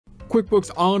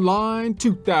QuickBooks Online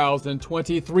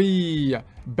 2023.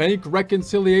 Bank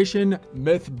reconciliation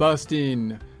myth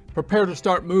busting. Prepare to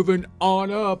start moving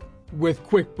on up with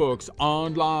QuickBooks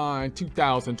Online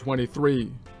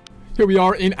 2023. Here we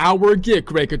are in our Get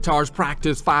Great Guitars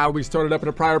practice file. We started up in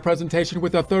a prior presentation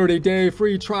with a 30-day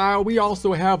free trial. We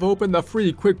also have open the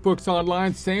free QuickBooks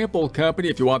Online sample company.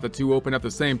 If you want the two open at the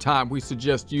same time, we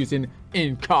suggest using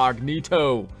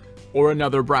Incognito or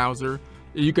another browser.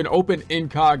 You can open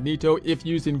Incognito if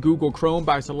using Google Chrome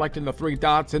by selecting the three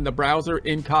dots in the browser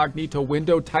Incognito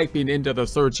window, typing into the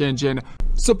search engine.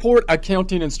 Support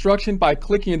accounting instruction by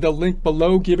clicking the link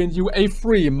below, giving you a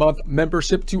free month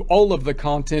membership to all of the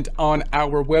content on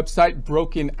our website,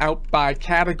 broken out by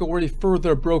category,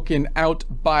 further broken out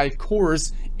by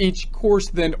course. Each course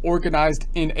then organized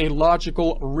in a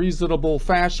logical, reasonable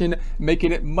fashion,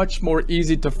 making it much more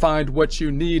easy to find what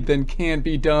you need than can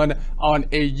be done on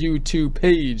a YouTube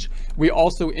page. We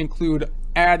also include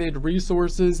added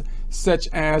resources such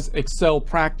as Excel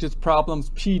practice problems,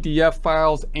 PDF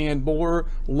files, and more,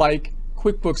 like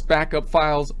QuickBooks backup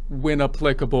files when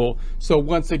applicable. So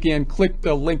once again, click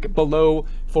the link below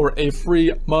for a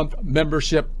free month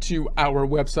membership to our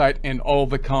website and all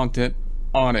the content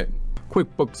on it.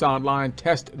 QuickBooks Online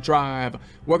test drive.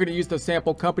 We're going to use the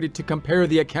sample company to compare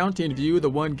the accounting view, the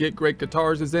one Get Great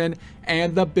Guitars is in,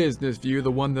 and the business view, the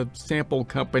one the sample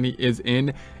company is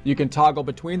in. You can toggle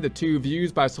between the two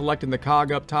views by selecting the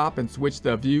cog up top and switch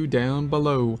the view down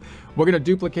below. We're going to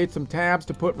duplicate some tabs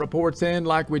to put reports in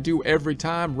like we do every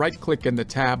time. Right click in the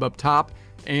tab up top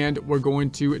and we're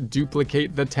going to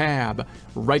duplicate the tab.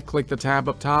 Right click the tab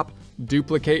up top,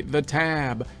 duplicate the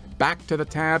tab. Back to the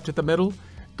tab to the middle.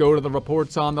 Go to the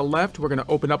reports on the left. We're going to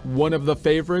open up one of the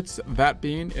favorites, that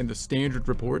being in the standard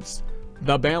reports,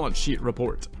 the balance sheet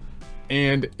report.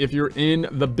 And if you're in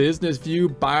the business view,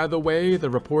 by the way,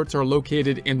 the reports are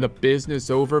located in the business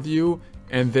overview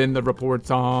and then the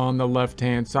reports on the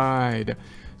left-hand side.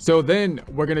 So then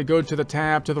we're going to go to the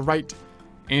tab to the right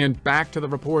and back to the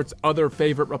reports. Other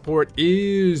favorite report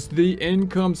is the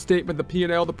income statement, the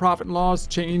P&L, the profit and loss,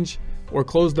 change or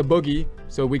close the boogie,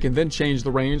 so we can then change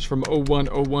the range from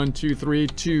 010123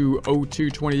 to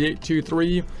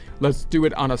 022823. Let's do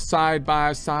it on a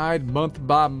side-by-side,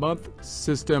 month-by-month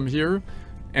system here,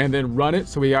 and then run it.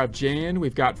 So we have Jan,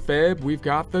 we've got Feb, we've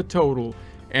got the total.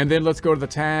 And then let's go to the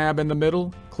tab in the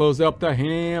middle, close up the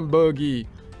ham boogie,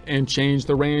 and change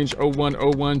the range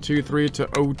 010123 to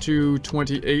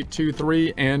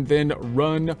 022823, and then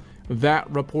run that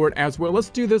report as well. Let's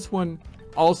do this one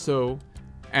also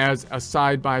as a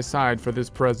side-by-side for this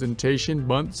presentation,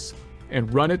 months,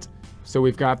 and run it. So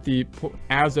we've got the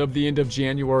as of the end of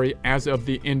January, as of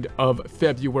the end of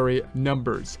February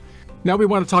numbers. Now we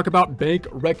want to talk about bank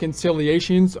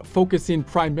reconciliations, focusing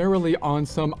primarily on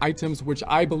some items which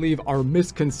I believe are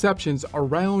misconceptions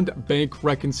around bank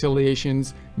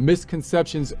reconciliations,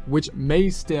 misconceptions which may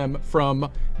stem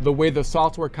from the way the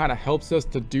software kind of helps us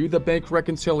to do the bank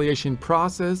reconciliation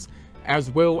process,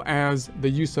 as well as the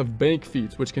use of bank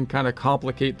feeds, which can kind of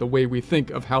complicate the way we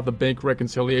think of how the bank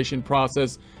reconciliation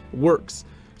process works.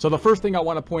 So the first thing I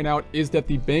want to point out is that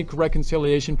the bank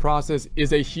reconciliation process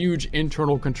is a huge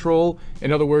internal control.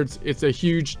 In other words, it's a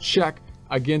huge check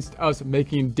against us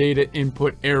making data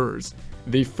input errors.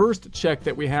 The first check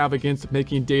that we have against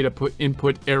making data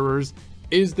input errors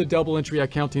is the double entry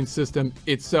accounting system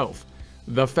itself.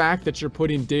 The fact that you're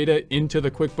putting data into the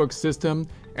QuickBooks system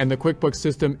and the QuickBooks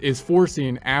system is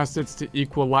forcing assets to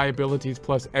equal liabilities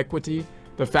plus equity,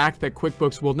 the fact that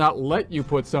QuickBooks will not let you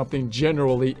put something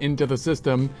generally into the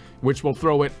system, which will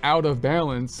throw it out of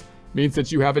balance, means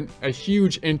that you have a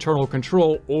huge internal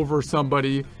control over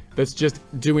somebody that's just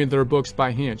doing their books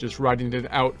by hand, just writing it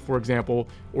out, for example,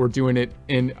 or doing it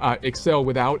in Excel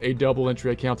without a double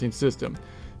entry accounting system.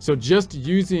 So just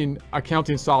using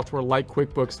accounting software like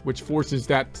QuickBooks, which forces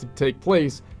that to take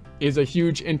place, is a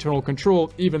huge internal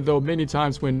control, even though many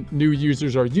times when new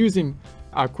users are using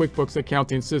a QuickBooks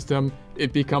accounting system,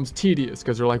 it becomes tedious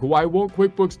because they're like, why won't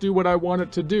QuickBooks do what I want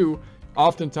it to do?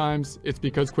 Oftentimes, it's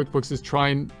because QuickBooks is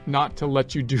trying not to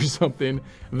let you do something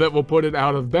that will put it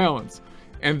out of balance.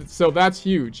 And so that's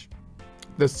huge.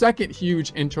 The second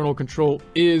huge internal control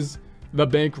is the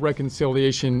bank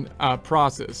reconciliation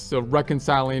process. So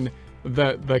reconciling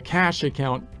the cash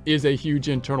account is a huge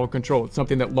internal control. It's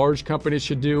something that large companies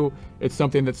should do. It's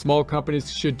something that small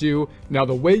companies should do. Now,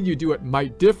 the way you do it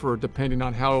might differ depending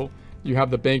on how you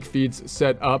have the bank feeds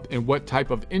set up and what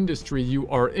type of industry you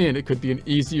are in. It could be an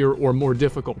easier or more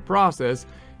difficult process,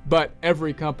 but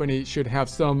every company should have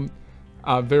some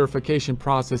verification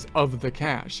process of the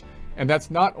cash. And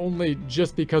that's not only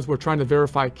just because we're trying to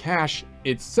verify cash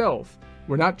itself,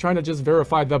 we're not trying to just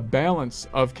verify the balance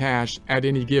of cash at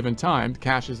any given time.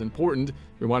 Cash is important.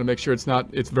 We want to make sure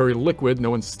it's very liquid,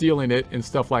 no one's stealing it and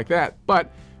stuff like that.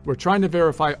 But we're trying to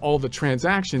verify all the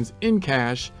transactions in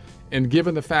cash, and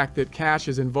given the fact that cash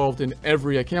is involved in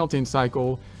every accounting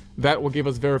cycle, that will give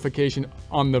us verification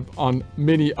on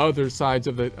many other sides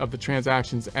of the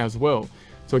transactions as well.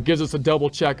 So it gives us a double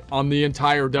check on the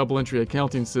entire double entry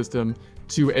accounting system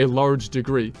to a large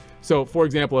degree. So for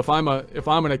example, if I'm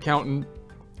an accountant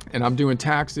and I'm doing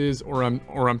taxes, or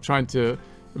I'm trying to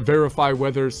verify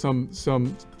whether some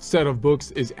set of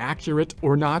books is accurate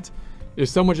or not, if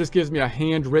someone just gives me a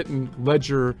handwritten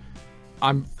ledger,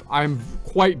 I'm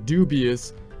quite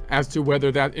dubious as to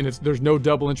whether that, and there's no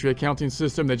double entry accounting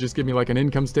system, they just give me like an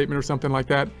income statement or something like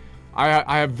that.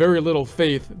 I have very little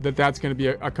faith that that's going to be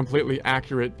a completely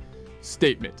accurate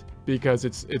statement, because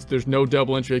there's no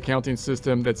double entry accounting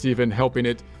system that's even helping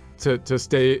it to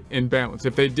stay in balance.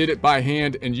 If they did it by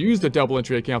hand and used a double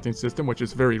entry accounting system, which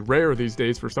is very rare these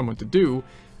days for someone to do,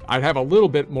 I'd have a little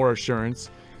bit more assurance.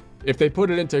 If they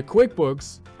put it into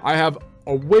QuickBooks, I have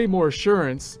a way more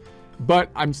assurance, but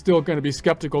I'm still going to be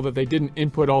skeptical that they didn't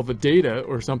input all the data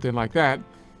or something like that.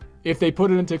 If they put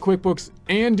it into QuickBooks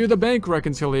and do the bank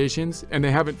reconciliations, and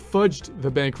they haven't fudged the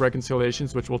bank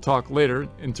reconciliations, which we'll talk later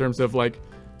in terms of like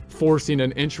forcing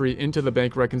an entry into the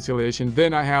bank reconciliation,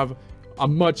 then I have a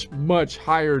much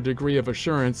higher degree of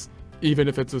assurance, even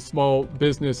if it's a small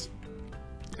business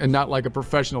and not like a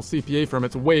professional CPA firm.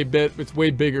 It's way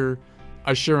bigger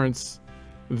assurance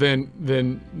than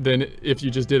if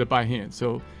you just did it by hand.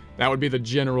 So that would be the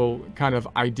general kind of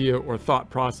idea or thought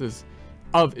process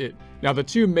of it. Now, the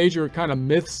two major kind of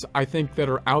myths I think that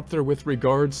are out there with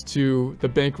regards to the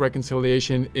bank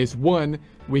reconciliation is, one,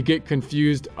 we get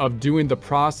confused of doing the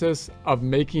process of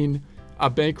making a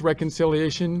bank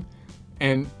reconciliation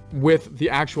and with the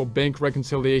actual bank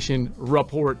reconciliation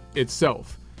report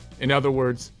itself. In other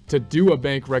words, to do a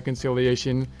bank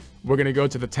reconciliation, we're going to go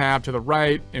to the tab to the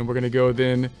right, and we're going to go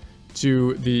then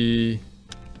to the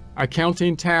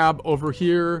accounting tab over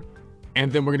here,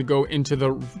 and then we're going to go into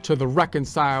the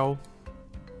reconcile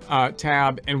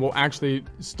tab, and we'll actually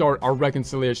start our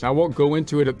reconciliation. I won't go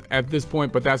into it at this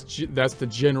point, but that's the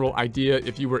general idea.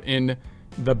 If you were in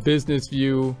the business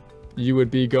view, you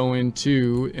would be going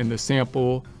to, in the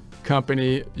sample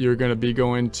company, you're going to be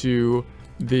going to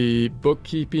the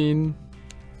bookkeeping,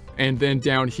 and then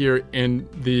down here in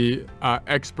the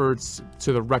experts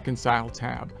to the reconcile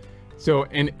tab. So,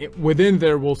 and within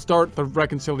there, we'll start the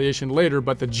reconciliation later,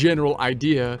 but the general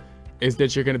idea is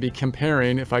that you're going to be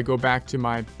comparing, if I go back to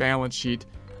my balance sheet,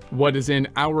 what is in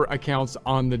our accounts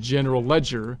on the general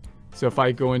ledger. So if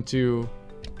I go into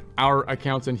our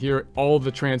accounts in here, all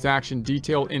the transaction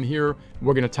detail in here,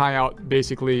 we're going to tie out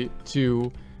basically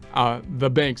to the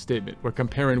bank statement. We're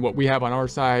comparing what we have on our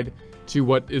side to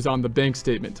what is on the bank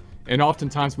statement. And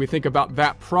oftentimes we think about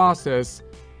that process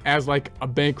as like a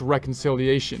bank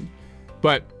reconciliation.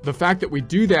 But the fact that we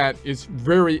do that is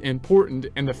very important,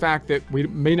 and the fact that we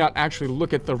may not actually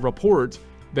look at the report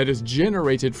that is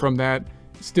generated from that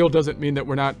still doesn't mean that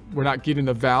we're not getting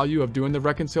the value of doing the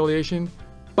reconciliation.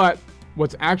 But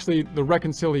what's actually the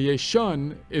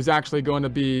reconciliation is actually going to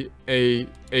be a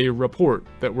report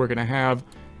that we're going to have,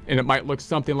 and it might look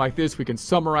something like this. We can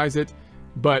summarize it,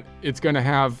 but it's going to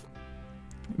have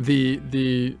the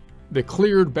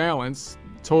cleared balance,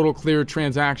 total cleared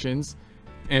transactions.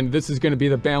 And this is going to be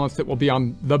the balance that will be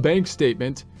on the bank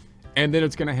statement. And then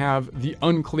it's going to have the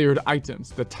uncleared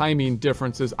items, the timing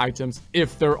differences items,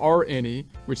 if there are any,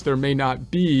 which there may not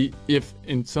be if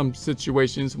in some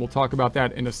situations, we'll talk about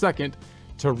that in a second,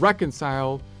 to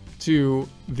reconcile to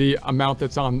the amount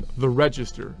that's on the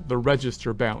register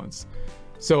balance.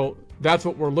 So that's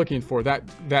what we're looking for,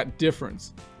 that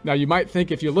difference. Now you might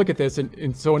think, if you look at this,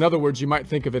 and so in other words, you might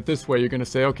think of it this way. You're going to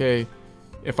say, okay,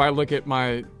 if I look at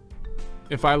my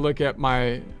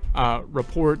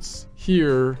reports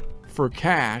here for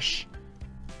cash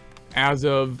as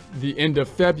of the end of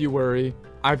February,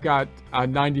 I've got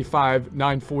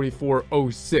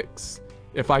 95,944.06.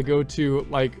 If I go to,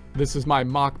 like, this is my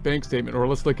mock bank statement, or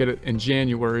let's look at it in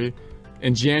January.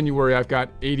 In January, I've got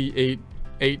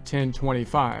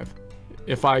 88,810.25.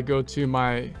 If I go to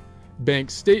my bank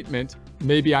statement,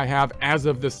 maybe I have, as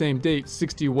of the same date,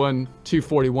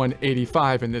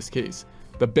 61,241.85 in this case.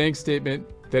 The bank statement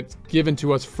that's given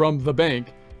to us from the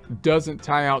bank doesn't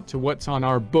tie out to what's on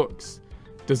our books.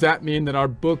 Does that mean that our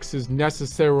books is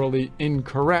necessarily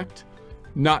incorrect?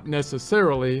 Not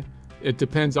necessarily. It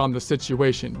depends on the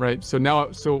situation, right? So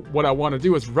what I want to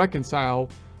do is reconcile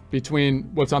between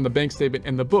what's on the bank statement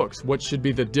and the books. What should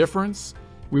be the difference?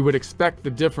 We would expect the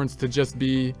difference to just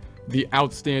be the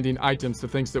outstanding items, the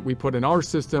things that we put in our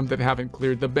system that haven't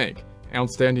cleared the bank,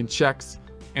 outstanding checks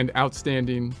and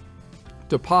outstanding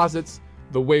deposits.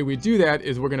 The way we do that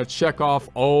is we're going to check off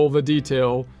all the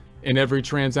detail in every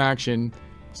transaction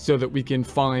so that we can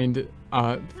find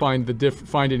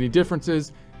any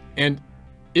differences. And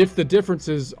if the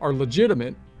differences are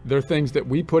legitimate, they're things that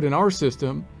we put in our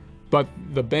system, but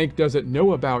the bank doesn't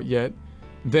know about yet,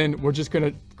 then we're just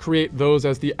going to create those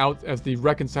as the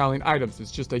reconciling items.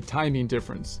 It's just a timing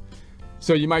difference.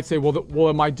 So you might say, well,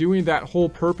 am I doing that whole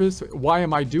purpose? Why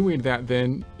am I doing that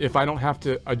then if I don't have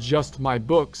to adjust my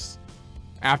books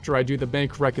after I do the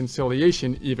bank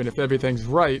reconciliation, even if everything's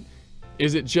right?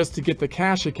 Is it just to get the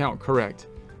cash account correct?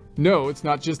 No, it's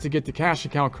not just to get the cash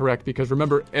account correct, because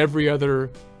remember, every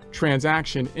other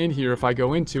transaction in here, if I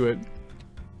go into it,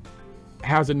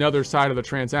 has another side of the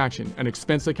transaction. An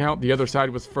expense account, the other side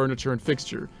was furniture and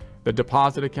fixture. The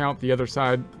deposit account, the other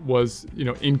side was,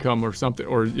 income or something,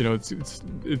 or,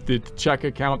 the check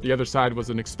account, the other side was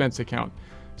an expense account.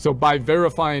 So by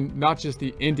verifying not just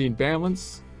the ending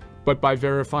balance, but by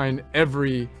verifying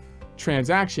every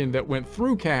transaction that went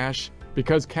through cash,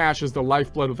 because cash is the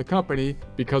lifeblood of the company,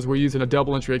 because we're using a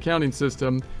double entry accounting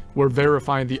system, we're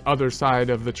verifying the other side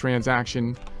of the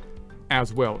transaction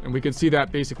as well. And we can see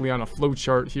that basically on a flow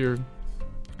chart here.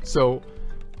 So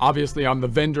obviously on the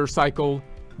vendor cycle,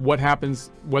 what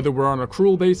happens whether we're on an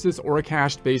accrual basis or a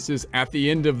cash basis, at the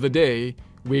end of the day,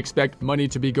 we expect money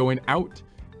to be going out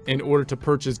in order to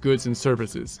purchase goods and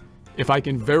services. If I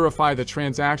can verify the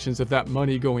transactions of that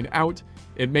money going out,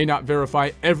 it may not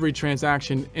verify every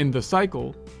transaction in the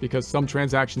cycle, because some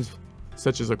transactions,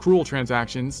 such as accrual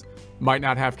transactions, might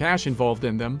not have cash involved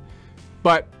in them,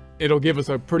 but it'll give us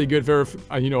a pretty good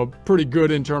pretty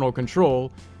good internal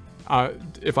control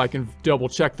if I can double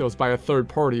check those by a third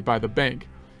party, by the bank.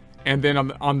 And then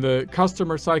on the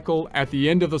customer cycle, at the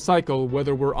end of the cycle,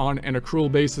 whether we're on an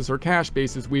accrual basis or cash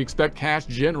basis, we expect cash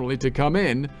generally to come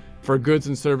in for goods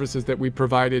and services that we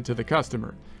provided to the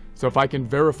customer. So if I can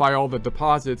verify all the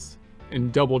deposits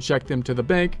and double check them to the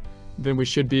bank, then we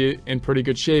should be in pretty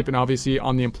good shape. And obviously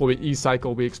on the employee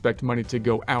cycle, we expect money to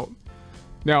go out.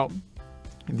 Now,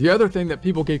 the other thing that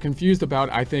people get confused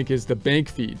about, I think, is the bank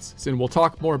feeds. And we'll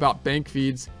talk more about bank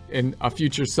feeds in a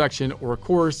future section or a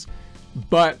course,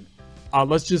 but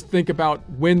let's just think about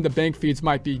when the bank feeds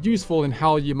might be useful and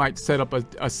how you might set up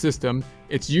a system.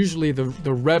 It's usually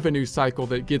the revenue cycle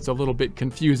that gets a little bit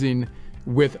confusing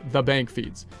with the bank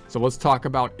feeds. So let's talk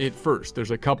about it first.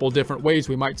 There's a couple different ways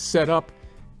we might set up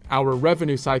our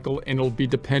revenue cycle, and it'll be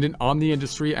dependent on the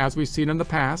industry, as we've seen in the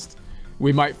past.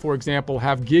 We might, for example,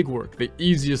 have gig work. The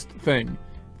easiest thing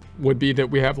would be that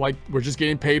we have, we're just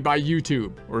getting paid by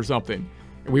YouTube or something.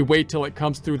 And we wait till it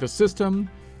comes through the system.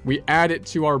 We add it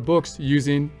to our books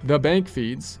using the bank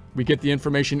feeds. We get the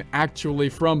information actually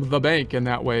from the bank in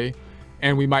that way,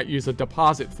 and we might use a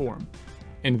deposit form.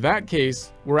 In that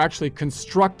case, we're actually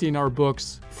constructing our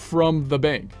books from the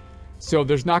bank. So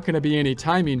there's not going to be any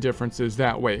timing differences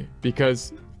that way,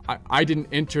 because I didn't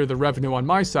enter the revenue on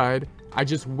my side. I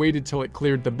just waited till it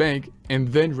cleared the bank and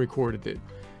then recorded it.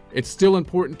 It's still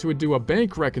important to do a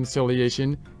bank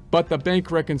reconciliation, but the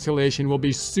bank reconciliation will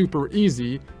be super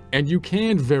easy, and you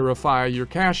can verify your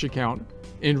cash account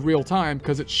in real time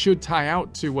because it should tie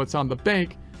out to what's on the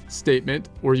bank statement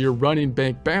or your running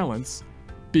bank balance,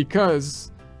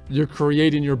 because you're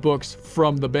creating your books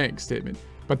from the bank statement.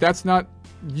 But that's not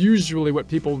usually what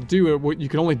people do. You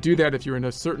can only do that if you're in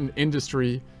a certain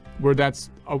industry where that's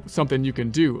something you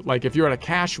can do. Like if you're at a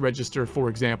cash register, for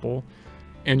example,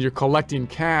 and you're collecting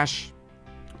cash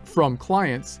from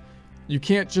clients, you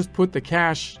can't just put the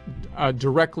cash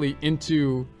directly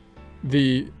into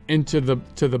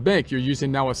the bank. You're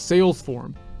using now a sales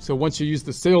form. So once you use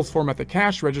the sales form at the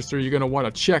cash register, you're going to want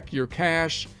to check your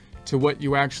cash to what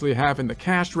you actually have in the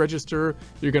cash register.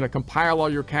 You're going to compile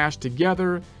all your cash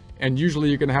together, and usually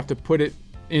you're going to have to put it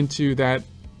into that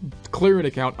clearing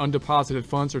account, undeposited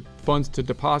funds or funds to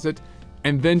deposit,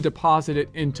 and then deposit it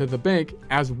into the bank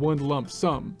as one lump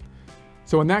sum.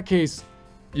 So in that case,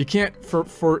 you can't,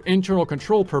 for internal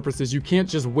control purposes, you can't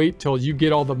just wait till you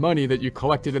get all the money that you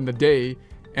collected in the day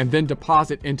and then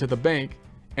deposit into the bank,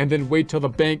 and then wait till the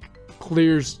bank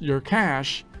clears your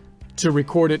cash to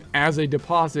record it as a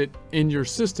deposit in your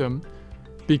system,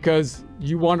 because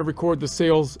you want to record the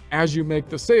sales as you make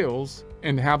the sales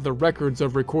and have the records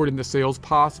of recording the sales,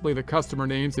 possibly the customer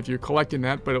names if you're collecting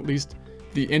that, but at least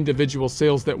the individual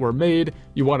sales that were made.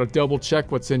 You want to double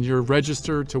check what's in your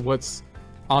register to what's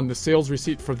on the sales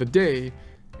receipt for the day.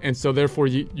 And so therefore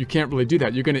you can't really do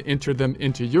that. You're going to enter them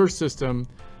into your system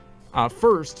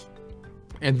first,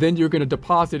 and then you're going to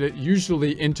deposit it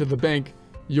usually into the bank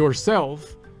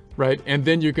yourself, right? And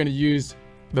then you're going to use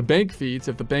the bank feeds,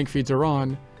 if the bank feeds are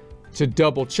on, to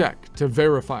double check, to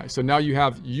verify. So now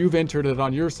you've entered it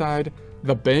on your side,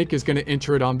 the bank is going to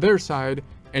enter it on their side,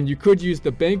 and you could use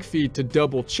the bank feed to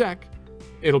double check.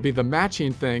 It'll be the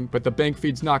matching thing, but the bank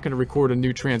feed's not going to record a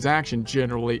new transaction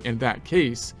generally in that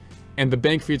case. And the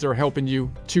bank feeds are helping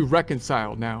you to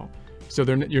reconcile now. So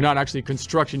you're not actually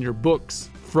constructing your books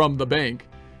from the bank.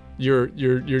 You're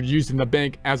using the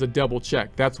bank as a double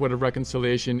check. That's what a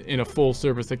reconciliation in a full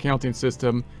service accounting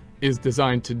system is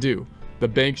designed to do. The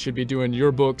bank should be doing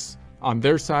your books on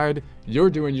their side. You're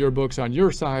doing your books on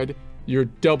your side. You're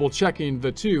double checking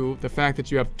the two. The fact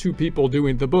that you have two people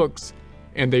doing the books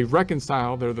and they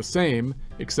reconcile, they're the same,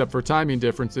 except for timing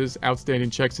differences, outstanding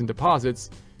checks and deposits,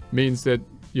 means that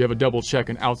you have a double check,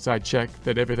 an outside check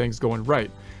that everything's going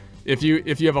right. If you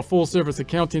have a full service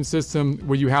accounting system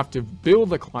where you have to bill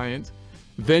the client,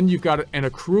 then you've got an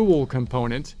accrual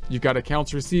component. You've got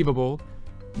accounts receivable,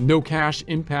 no cash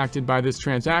impacted by this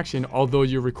transaction, although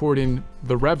you're recording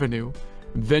the revenue.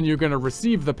 Then you're going to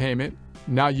receive the payment.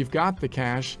 Now you've got the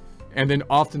cash. And then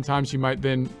oftentimes you might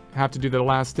then have to do the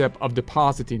last step of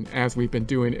depositing, as we've been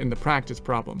doing in the practice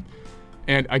problem.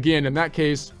 And again, in that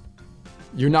case,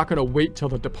 you're not going to wait till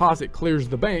the deposit clears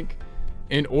the bank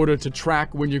in order to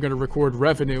track when you're going to record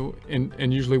revenue,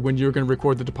 and usually when you're going to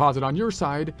record the deposit on your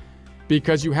side,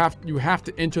 because you have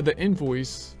to enter the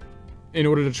invoice in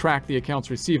order to track the accounts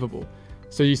receivable.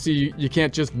 So you see, you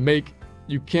can't just make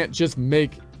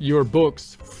your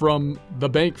books from the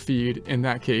bank feed in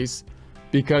that case,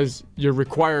 because you're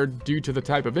required, due to the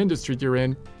type of industry you're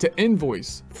in, to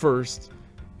invoice first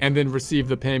and then receive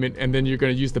the payment, and then you're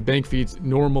going to use the bank feeds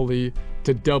normally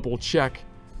to double check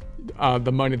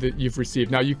the money that you've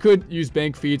received. Now you could use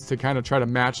bank feeds to kind of try to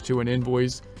match to an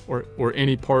invoice or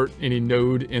any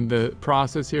node in the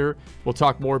process here. We'll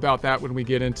talk more about that when we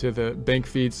get into the bank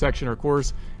feed section or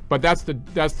course, but that's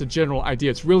the general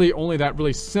idea. It's really only that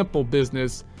really simple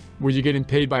business where you're getting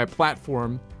paid by a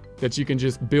platform that you can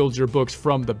just build your books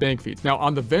from the bank feeds. Now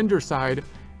on the vendor side,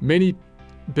 many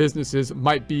businesses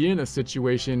might be in a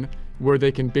situation where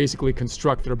they can basically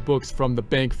construct their books from the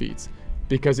bank feeds,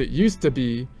 because it used to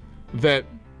be that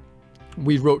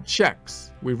we wrote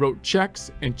checks,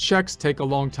 and checks take a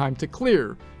long time to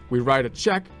clear. We write a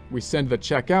check, we send the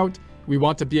check out. We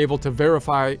want to be able to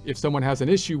verify if someone has an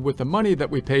issue with the money that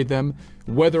we paid them,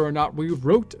 whether or not we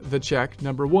wrote the check,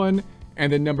 number one,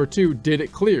 and then number two, did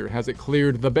it clear? Has it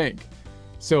cleared the bank?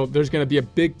 So there's going to be a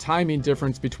big timing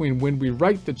difference between when we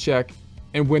write the check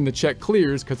and when the check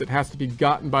clears, because it has to be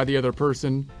gotten by the other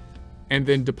person and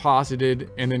then deposited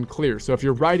and then clear. So if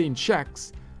you're writing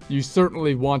checks, you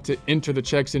certainly want to enter the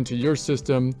checks into your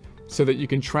system so that you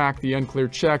can track the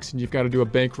uncleared checks, and you've got to do a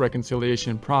bank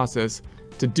reconciliation process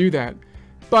to do that.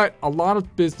 But a lot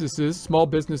of businesses, small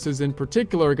businesses in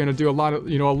particular, are going to do a lot of,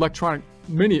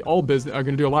 all business are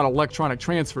going to do a lot of electronic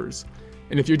transfers.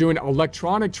 And if you're doing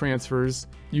electronic transfers,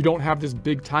 you don't have this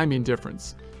big timing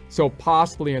difference. So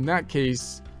possibly in that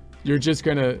case, you're just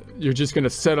gonna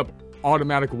set up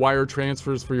automatic wire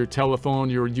transfers for your telephone,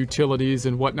 your utilities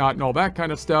and whatnot and all that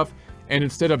kind of stuff. And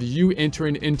instead of you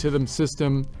entering into the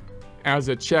system as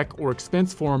a check or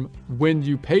expense form when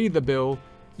you pay the bill,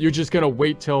 you're just gonna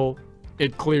wait till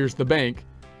it clears the bank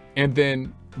and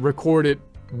then record it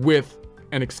with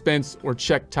an expense or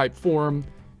check type form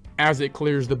as it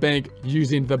clears the bank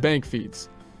using the bank feeds.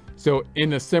 So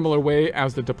in a similar way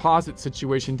as the deposit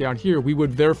situation down here, we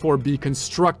would therefore be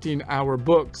constructing our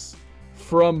books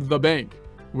from the bank.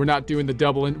 We're not doing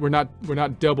the we're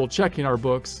not double checking our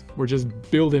books. We're just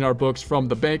building our books from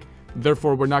the bank.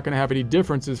 Therefore, we're not going to have any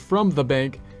differences from the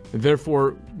bank.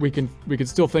 Therefore, we can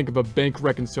still think of a bank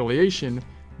reconciliation,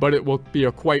 but it will be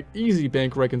a quite easy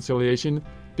bank reconciliation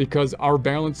because our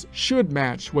balance should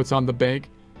match what's on the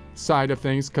bank side of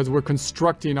things, because we're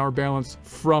constructing our balance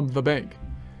from the bank.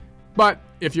 But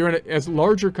if you're as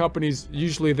larger companies,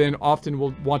 usually then often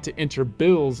will want to enter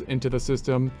bills into the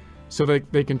system so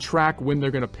that they can track when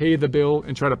they're going to pay the bill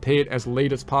and try to pay it as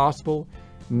late as possible.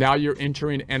 Now you're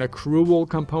entering an accrual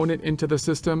component into the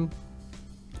system,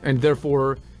 and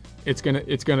therefore it's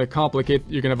gonna complicate.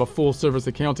 You're gonna have a full service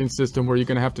accounting system where you're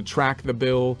gonna have to track the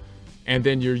bill, and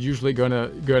then you're usually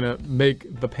gonna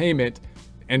make the payment,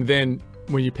 and then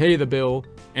when you pay the bill,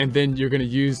 and then you're going to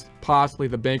use possibly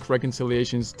the bank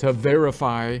reconciliations to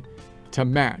verify, to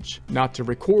match, not to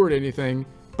record anything,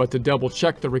 but to double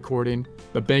check the recording.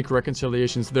 The bank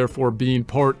reconciliations therefore being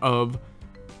part of,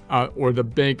 or the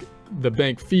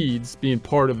bank feeds being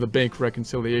part of the bank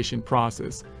reconciliation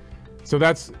process. So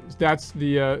that's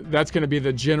going to be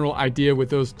the general idea with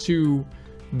those two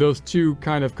those two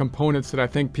kind of components that I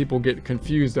think people get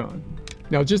confused on.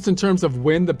 Now, just in terms of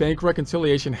when the bank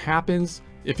reconciliation happens,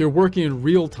 if you're working in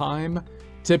real time,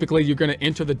 typically you're going to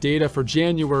enter the data for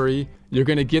January. You're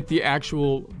going to get the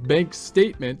actual bank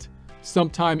statement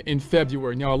sometime in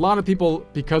February. Now, a lot of people,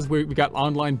 because we got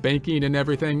online banking and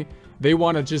everything, they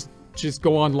want to just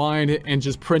go online and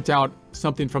just print out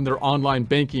something from their online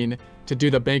banking to do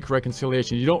the bank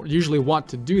reconciliation. You don't usually want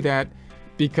to do that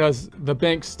because the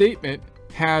bank statement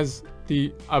has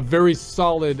a very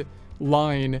solid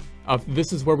line of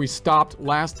this is where we stopped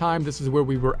last time, this is where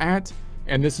we were at,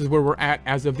 and this is where we're at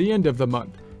as of the end of the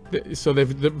month. So they've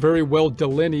very well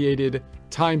delineated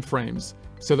time frames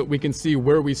so that we can see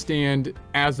where we stand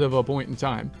as of a point in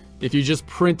time. If you just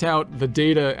print out the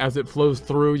data as it flows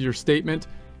through your statement,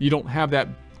 you don't have that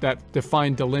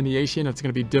defined delineation. It's going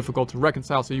to be difficult to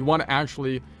reconcile. So you want to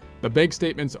actually, the bank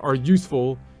statements are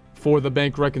useful for the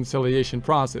bank reconciliation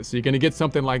process. So you're going to get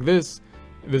something like this.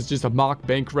 There's just a mock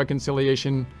bank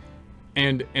reconciliation,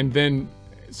 and then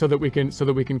so that we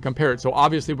can compare it. So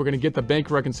obviously we're going to get the bank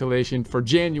reconciliation for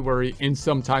January in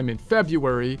sometime in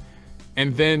February,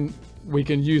 and then we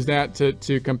can use that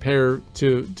to compare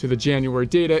to the January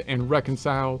data and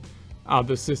reconcile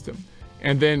the system.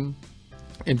 And then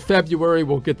in February,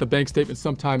 we'll get the bank statement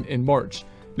sometime in March.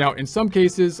 Now, in some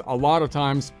cases, a lot of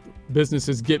times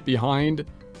businesses get behind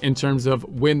in terms of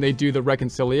when they do the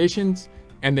reconciliations,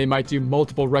 and they might do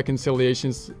multiple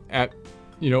reconciliations at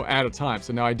a time.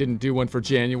 So now I didn't do one for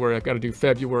January, I've got to do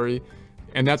February.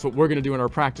 And that's what we're going to do in our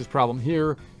practice problem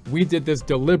here. We did this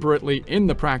deliberately in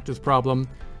the practice problem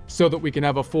so that we can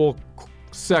have a full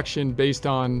section based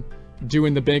on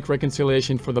doing the bank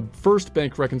reconciliation for the first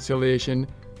bank reconciliation,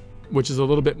 which is a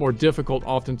little bit more difficult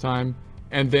oftentimes,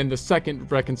 and then the second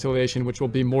reconciliation, which will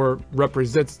be more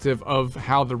representative of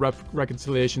how the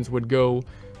reconciliations would go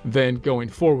then going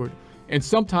forward. And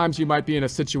sometimes you might be in a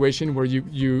situation where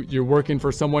you're working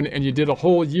for someone and you did a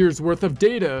whole year's worth of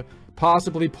data,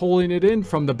 possibly pulling it in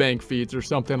from the bank feeds or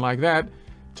something like that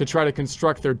to try to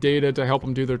construct their data to help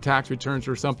them do their tax returns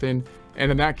or something. And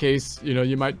in that case,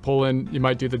 you might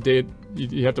do the data,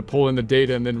 you have to pull in the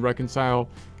data and then reconcile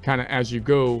kind of as you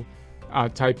go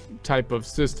type of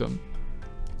system.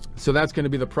 So that's going to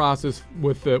be the process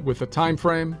with the time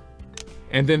frame.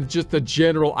 And then just the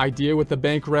general idea with the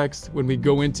bank recs, when we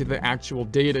go into the actual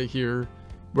data here,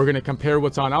 we're going to compare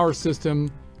what's on our system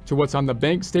to what's on the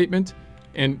bank statement.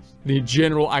 And the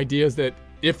general idea is that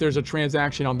if there's a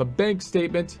transaction on the bank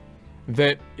statement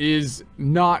that is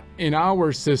not in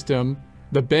our system,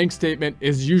 the bank statement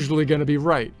is usually going to be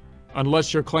right,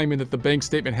 unless you're claiming that the bank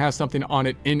statement has something on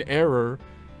it in error,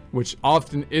 which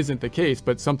often isn't the case,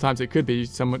 but sometimes it could be.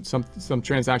 Some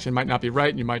transaction might not be right,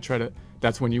 and you might try to,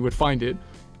 that's when you would find it.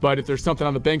 But if there's something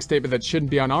on the bank statement that shouldn't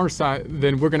be on our side,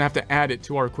 then we're gonna have to add it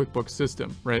to our QuickBooks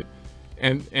system, right?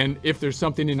 And if there's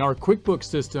something in our QuickBooks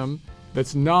system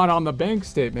that's not on the bank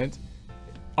statement,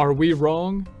 are we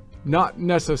wrong? Not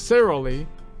necessarily,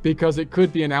 because it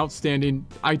could be an outstanding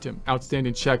item,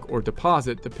 outstanding check or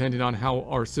deposit, depending on how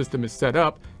our system is set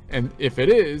up. And if it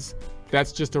is,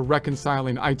 that's just a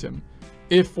reconciling item.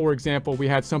 If, for example, we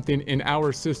had something in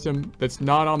our system that's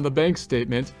not on the bank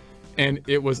statement and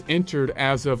it was entered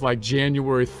as of like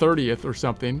January 30th or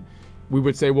something, we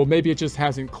would say, well, maybe it just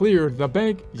hasn't cleared the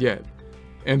bank yet.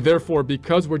 And therefore,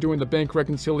 because we're doing the bank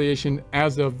reconciliation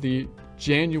as of the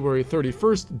January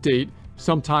 31st date,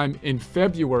 sometime in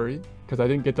February, because I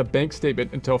didn't get the bank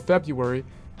statement until February,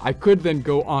 I could then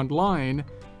go online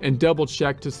and double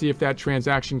check to see if that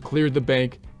transaction cleared the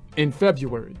bank in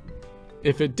February.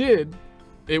 If it did,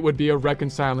 it would be a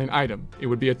reconciling item. It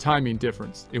would be a timing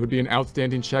difference. It would be an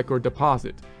outstanding check or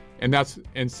deposit.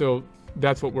 And so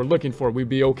that's what we're looking for. We'd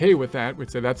be okay with that.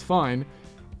 We'd say that's fine.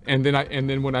 And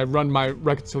then when I run my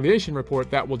reconciliation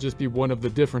report, that will just be one of the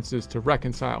differences to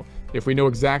reconcile. If we know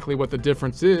exactly what the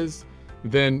difference is,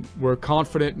 then we're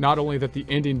confident not only that the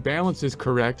ending balance is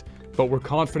correct, but we're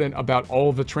confident about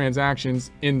all the transactions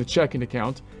in the checking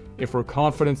account. If we're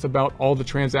confident about all the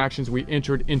transactions we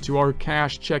entered into our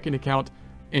cash checking account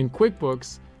in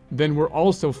QuickBooks, then we're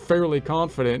also fairly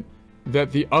confident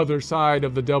that the other side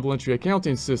of the double entry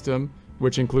accounting system,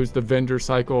 which includes the vendor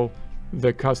cycle,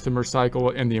 the customer cycle,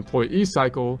 and the employee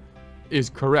cycle, is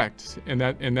correct. And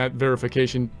that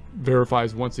verification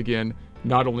verifies, once again,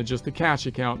 not only just the cash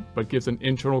account, but gives an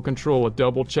internal control, a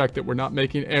double check that we're not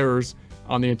making errors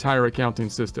on the entire accounting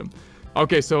system.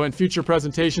 Okay, so in future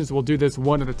presentations, we'll do this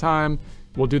one at a time.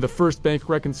 We'll do the first bank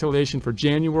reconciliation for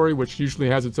January, which usually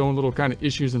has its own little kind of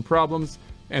issues and problems,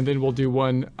 and then we'll do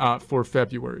one for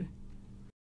February.